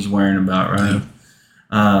know what he's worrying about, right?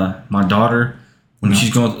 Yeah. My daughter, when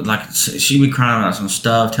she's going, like, she be crying about some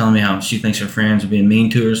stuff, telling me how she thinks her friends are being mean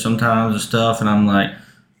to her sometimes and stuff, and I'm like,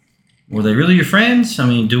 were they really your friends? I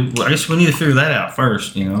mean, I guess we need to figure that out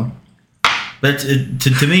first, But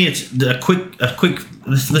to me, it's a quick.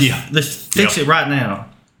 Let's fix it right now.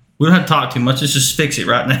 We don't have to talk too much. Let's just fix it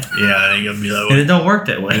right now. Yeah, it ain't gonna be that way. And it don't work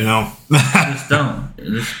that way. It just don't.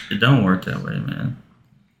 It don't work that way, man.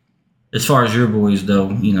 As far as your boys, though,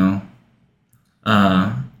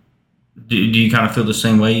 do you kind of feel the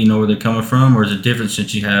same way? You know where they're coming from, or is it different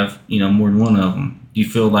since you have more than one of them? Do you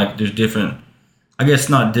feel like there's different? I guess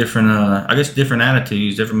not different. I guess different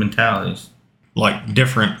attitudes, different mentalities. Like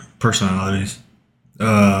different personalities.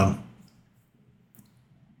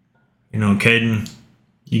 Caden,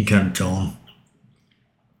 you can kind of tell him.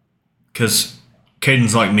 Because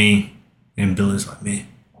Caden's like me and Billy's like me.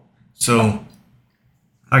 So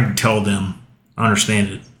I can tell them, I understand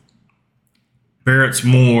it. Barrett's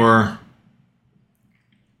more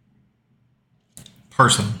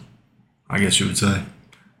personal, I guess you would say.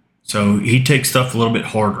 So he takes stuff a little bit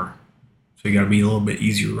harder. So you got to be a little bit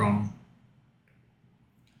easier on him.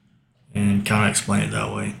 And kind of explain it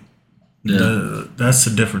that way. Yeah. That's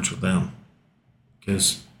the difference with them.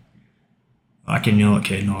 Because I can yell at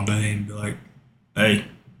Caden all day and be like, hey,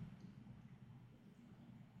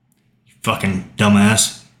 you fucking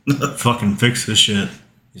dumbass, fucking fix this shit.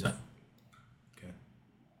 He's like, okay.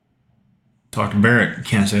 Talk to Barrett, you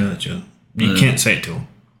can't say that shit. You can't say it to him.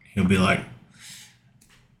 He'll be like,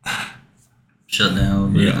 shut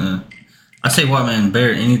down. Yeah. I say what, man,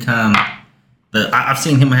 Barrett, anytime that I've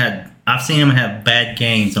seen him have bad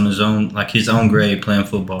games on his own grade playing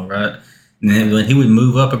football, right? And then when he would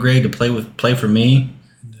move up a grade to play for me,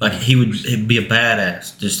 like he'd be a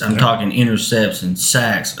badass. Just I'm talking interceptions,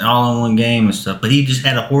 sacks, all in one game and stuff. But he just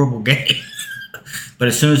had a horrible game. But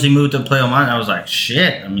as soon as he moved to play on mine, I was like,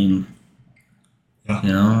 shit. I mean,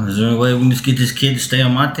 you know, is there any way we can just get this kid to stay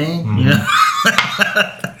on my team? Mm-hmm. You know?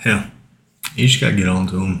 Yeah. You just gotta get on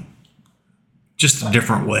to him. Just a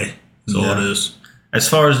different way is all it is. As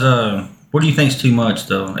far as what do you think's too much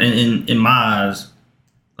though? In my eyes,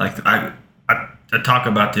 like I talk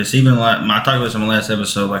about this. Even like I talked about this in my last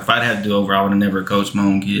episode. Like if I'd had to do over, I would have never coached my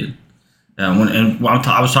own kid. I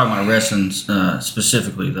was talking about wrestling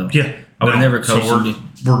specifically though. Yeah, I would have never coached. So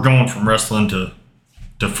we're going from wrestling to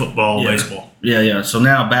football, baseball. Yeah. So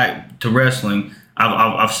now back to wrestling.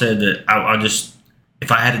 I've said that I just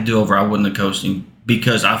if I had to do over, I wouldn't have coached him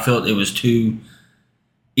because I felt it was too.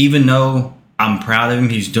 Even though I'm proud of him,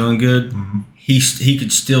 he's doing good. Mm-hmm. He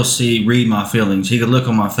could still read my feelings. He could look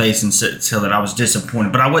on my face and tell that I was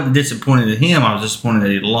disappointed. But I wasn't disappointed at him. I was disappointed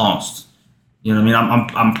that he lost. You know what I mean?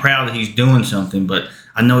 I'm proud that he's doing something, but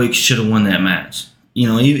I know he should have won that match. You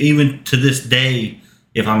know, even to this day,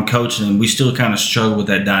 if I'm coaching him, we still kind of struggle with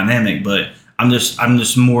that dynamic. But I'm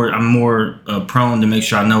more prone to make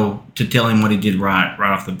sure I know to tell him what he did right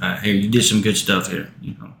off the bat. Hey, you did some good stuff here.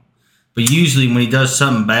 You know, but usually when he does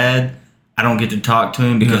something bad, I don't get to talk to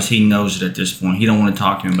him because he knows it at this point. He don't want to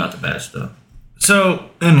talk to him about the bad stuff. So,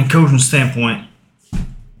 in a coaching standpoint,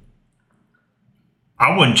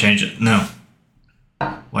 I wouldn't change it. No.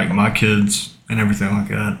 Like my kids and everything like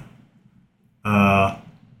that,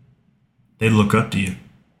 they look up to you.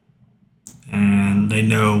 And they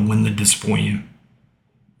know when to disappoint you.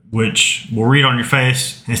 Which will read on your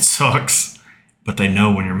face. It sucks. But they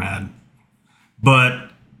know when you're mad. But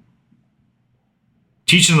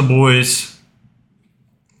teaching the boys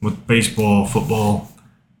with baseball, football,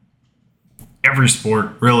 every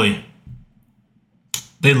sport, really,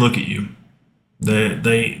 they look at you.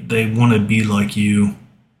 They want to be like you.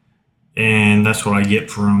 And that's what I get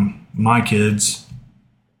from my kids.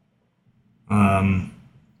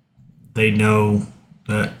 They know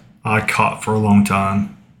that I caught for a long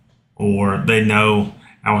time, or they know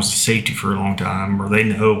I was a safety for a long time, or they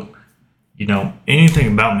know,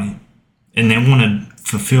 anything about me. And they want to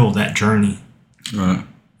fulfill that journey. Right.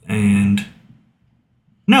 And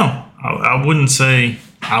no, I wouldn't say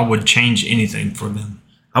I would change anything for them.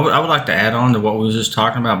 I would like to add on to what we were just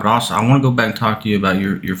talking about, but also I want to go back and talk to you about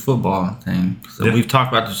your football thing. So we've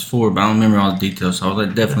talked about this before, but I don't remember all the details. So I was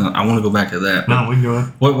like, I want to go back to that. No, we can go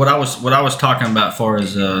ahead. What I was talking about as far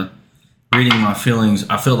as reading my feelings,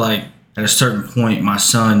 I feel like at a certain point my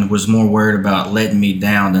son was more worried about letting me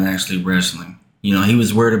down than actually wrestling. You know, he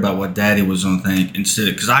was worried about what Daddy was going to think instead,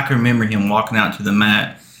 because I can remember him walking out to the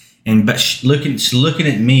mat and looking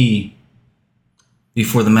at me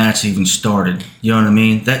before the match even started. You know what I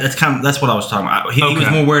mean? That's what I was talking about. He was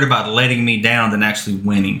more worried about letting me down than actually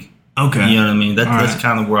winning. Okay. You know what I mean? That's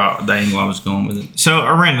kind of where the angle I was going with it. So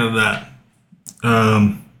I ran into that.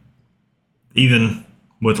 Even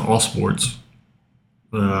with all sports,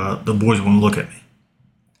 the boys want to look at me.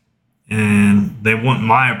 And they want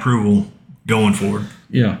my approval going forward.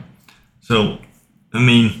 Yeah. So, I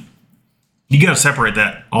mean, you got to separate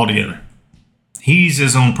that altogether. He's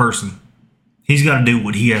his own person. He's got to do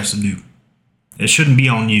what he has to do. It shouldn't be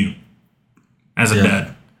on you as a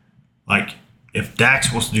dad. Like, if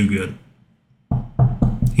Dax wants to do good,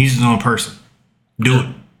 he's his own person. Do it.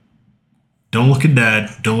 Don't look at Dad.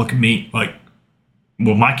 Don't look at me. Like,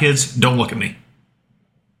 well, my kids, don't look at me.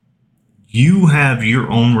 You have your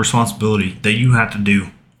own responsibility that you have to do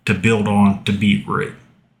to build on to be great.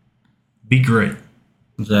 Be great.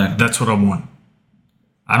 Exactly. That's what I want.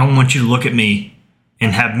 I don't want you to look at me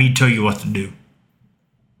and have me tell you what to do.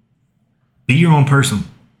 Be your own person.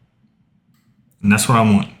 And that's what I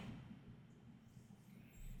want.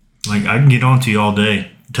 Like, I can get on to you all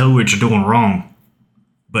day, tell you what you're doing wrong,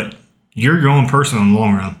 but you're your own person in the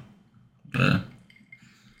long run.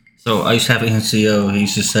 So I used to have an NCO. He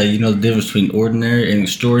used to say, you know the difference between ordinary and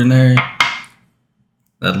extraordinary?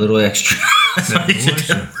 That little extra. That's what he used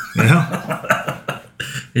to do. Yeah.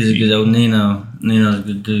 He's a good old Nino. Nino's a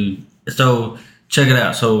good dude. So check it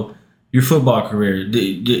out. So your football career.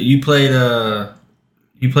 You played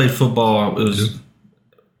football. It was.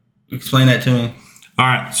 Explain that to me. All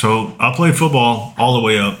right. So I played football all the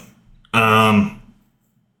way up. I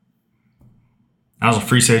was a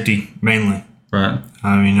free safety mainly. Right.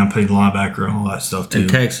 I mean, I played linebacker and all that stuff too. In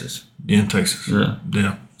Texas. Yeah, in Texas. Yeah.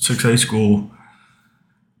 6A school.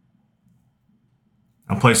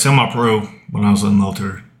 I played semi-pro when I was in the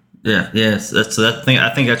military. Yeah. Yes. That's that thing.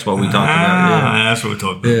 I think that's what we talked about. Yeah. That's what we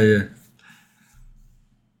talked about.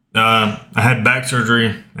 Yeah. I had back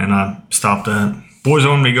surgery and I stopped that. Boys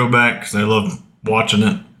wanted me to go back because they loved watching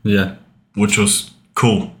it. Yeah. Which was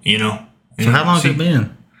cool, you know. So how long has it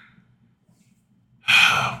been?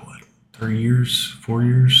 3 years, 4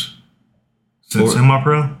 years since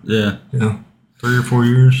semi-pro. Yeah. 3 or 4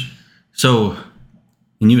 years. So,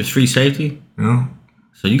 and you was free safety. Yeah.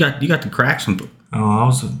 So you got the cracks and. Oh, I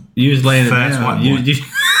was. You was laying it fast down. white boy.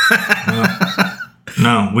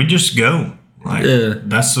 No, we just go. Like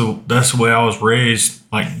that's the way I was raised.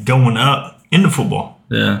 Like going up into football.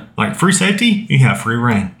 Yeah. Like free safety, you have free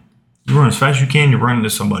reign. You run as fast as you can. You run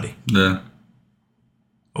into somebody. Yeah.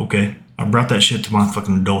 Okay, I brought that shit to my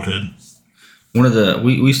fucking adulthood. One of the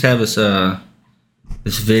we used to have this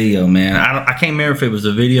video, man. I can't remember if it was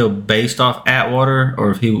a video based off Atwater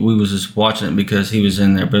or if we was just watching it because he was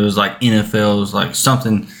in there. But it was like NFL. It was like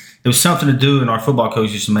something. It was something to do, and our football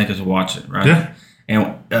coach used to make us watch it, right? Yeah.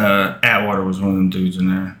 And Atwater was one of them dudes in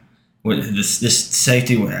there. With this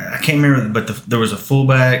safety, I can't remember, but there was a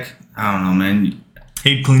fullback. I don't know, man.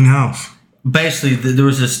 He'd clean house. Basically, there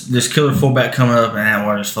was this killer fullback coming up, and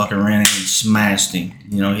Atwater just fucking ran in and smashed him.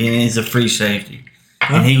 You know, he's a free safety,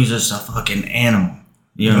 and he was just a fucking animal.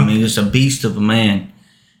 You know what I mean? Just a beast of a man.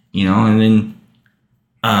 You know, and then,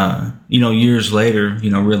 years later,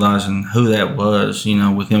 realizing who that was,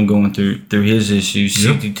 with him going through his issues,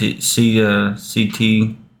 CT.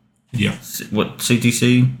 Yeah. What,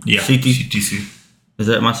 CTC? Yeah. CTC.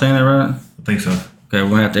 Am I saying that right? I think so. Okay,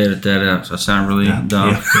 we're going to have to edit that out, so I sound really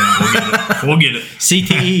dumb. Yeah, we'll get it.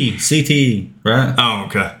 CTE, right? Oh,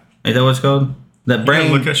 okay. Ain't that what it's called? That brain,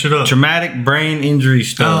 look that shit up. Traumatic brain injury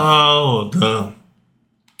stuff.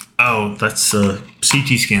 That's a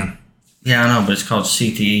CT scan. Yeah, I know, but it's called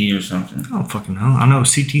CTE or something. I don't fucking know. I know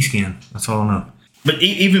CT scan. That's all I know. But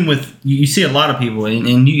even with, you see a lot of people,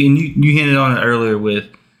 and you hinted on it earlier with,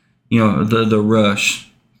 the rush,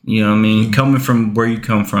 you know what I mean? Mm-hmm. Coming from where you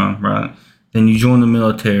come from, right? Then you join the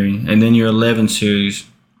military, and then you're 11 series,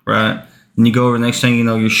 right? And you go over, the next thing you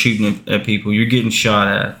know, you're shooting at people. You're getting shot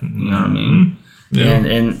at, you know what I mean? Yeah.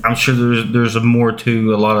 And I'm sure there's more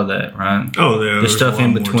to a lot of that, right? Oh, yeah. The stuff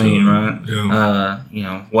in between, right?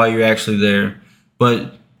 Yeah. While you're actually there.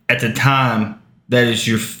 But at the time, that is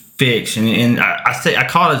your fix. And I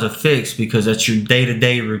call it as a fix because that's your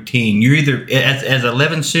day-to-day routine. You're either, as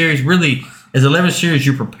 11 series, really, as 11 series,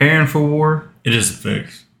 you're preparing for war. It is a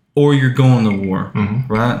fix. Or you're going to war,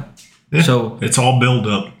 right? Yeah. So it's all build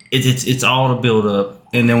up. It's all to build up.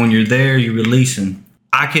 And then when you're there, you're releasing.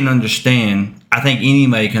 I can understand. I think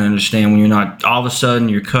anybody can understand when you're not, all of a sudden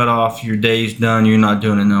you're cut off, your day's done, you're not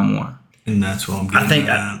doing it no more. And that's what I'm getting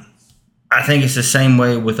at. I think it's the same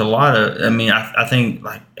way with a lot of, I think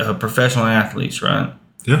like professional athletes, right?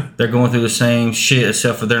 Yeah. They're going through the same shit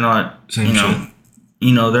except for they're not, shit. They're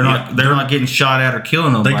not getting shot at or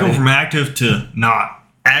killing nobody. They go from active to not.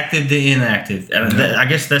 Active to inactive. And I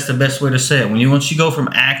guess that's the best way to say it. Once you go from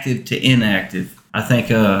active to inactive, I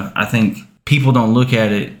think people don't look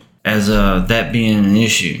at it as that being an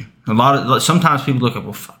issue. Sometimes people look at,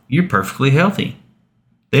 well, fuck, you're perfectly healthy.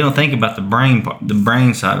 They don't think about the brain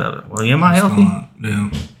side of it. Well, am I healthy?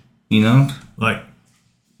 Yeah. Like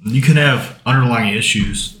you can have underlying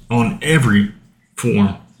issues on every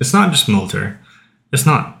form. It's not just military. It's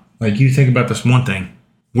not like you think about this one thing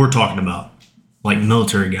we're talking about, like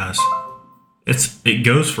military guys. It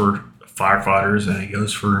goes for firefighters and it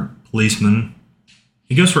goes for policemen.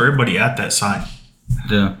 It goes for everybody at that site.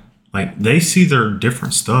 Yeah. Like they see their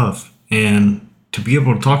different stuff, and to be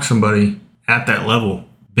able to talk to somebody at that level,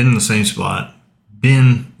 been in the same spot,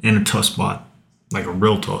 been in a tough spot, like a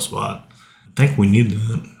real tough spot. I think we need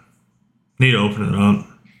that. Need to open it up.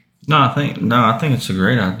 I think it's a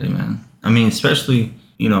great idea, man. Especially,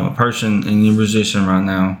 a person in your position right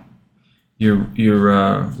now, you're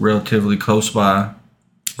relatively close by,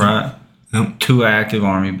 right? Yep. To an active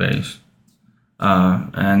Army base.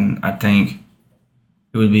 And I think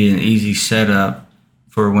it would be an easy setup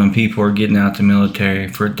for when people are getting out the military,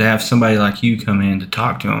 for to have somebody like you come in to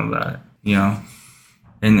talk to them about it, you know.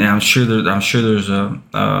 And I'm sure there's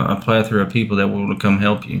a plethora of people that will come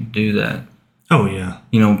help you do that. Oh yeah.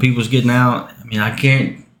 You know, when people's getting out. I mean, I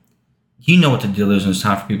can't. You know what the deal is when it's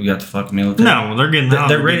time for people to get the fucking military. No, they're getting out.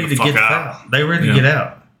 They're ready to get out. They're ready to get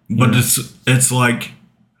out. But it's like,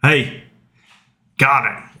 hey, got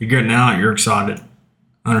it. You're getting out. You're excited.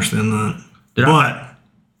 I understand that. But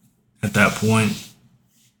at that point,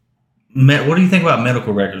 what do you think about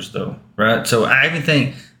medical records, though? Right. So I even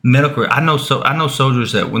think medical. I know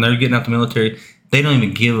soldiers that when they're getting out the military, they don't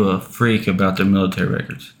even give a freak about their military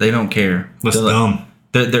records. They don't care. That's dumb.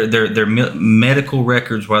 Their medical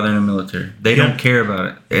records while they're in the military. They don't care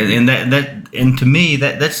about it, and to me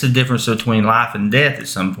that's the difference between life and death at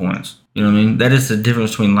some points. You know what I mean? That is the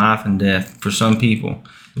difference between life and death for some people.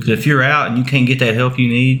 Because if you're out and you can't get that help you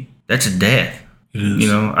need, that's a death. It is. You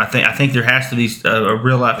know, I think there has to be a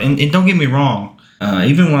real life. And don't get me wrong.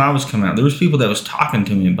 Even when I was coming out, there was people that was talking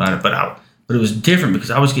to me about it, but it was different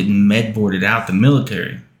because I was getting med-boarded out the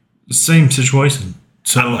military. Same situation.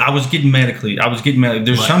 So I was getting medically.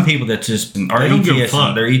 There's some people that just are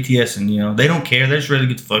ETSing. They're ETSing. You know, they don't care. They're just ready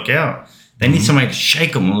to get the fuck out. They need somebody to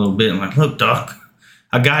shake them a little bit and like, look, dog,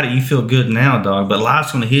 I got it. You feel good now, dog, but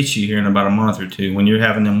life's going to hit you here in about a month or two when you're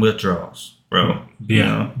having them withdrawals, bro. Yeah, you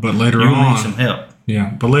know, but later you on, need some help. Yeah,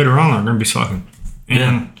 but later on, they're going to be sucking.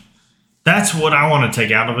 And that's what I want to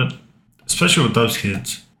take out of it, especially with those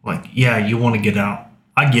kids. Like, yeah, you want to get out.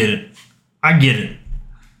 I get it.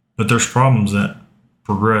 But there's problems that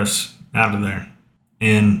progress out of there,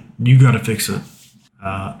 and you got to fix it.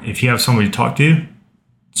 If you have somebody to talk to,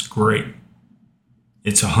 it's great.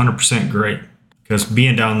 It's 100% great, because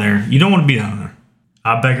being down there, you don't want to be down there.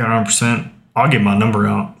 I back at 100%. I'll get my number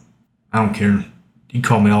out. I don't care. You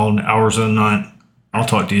call me all hours of the night, I'll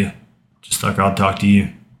talk to you, just like I'll talk to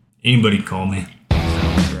you. Anybody call me.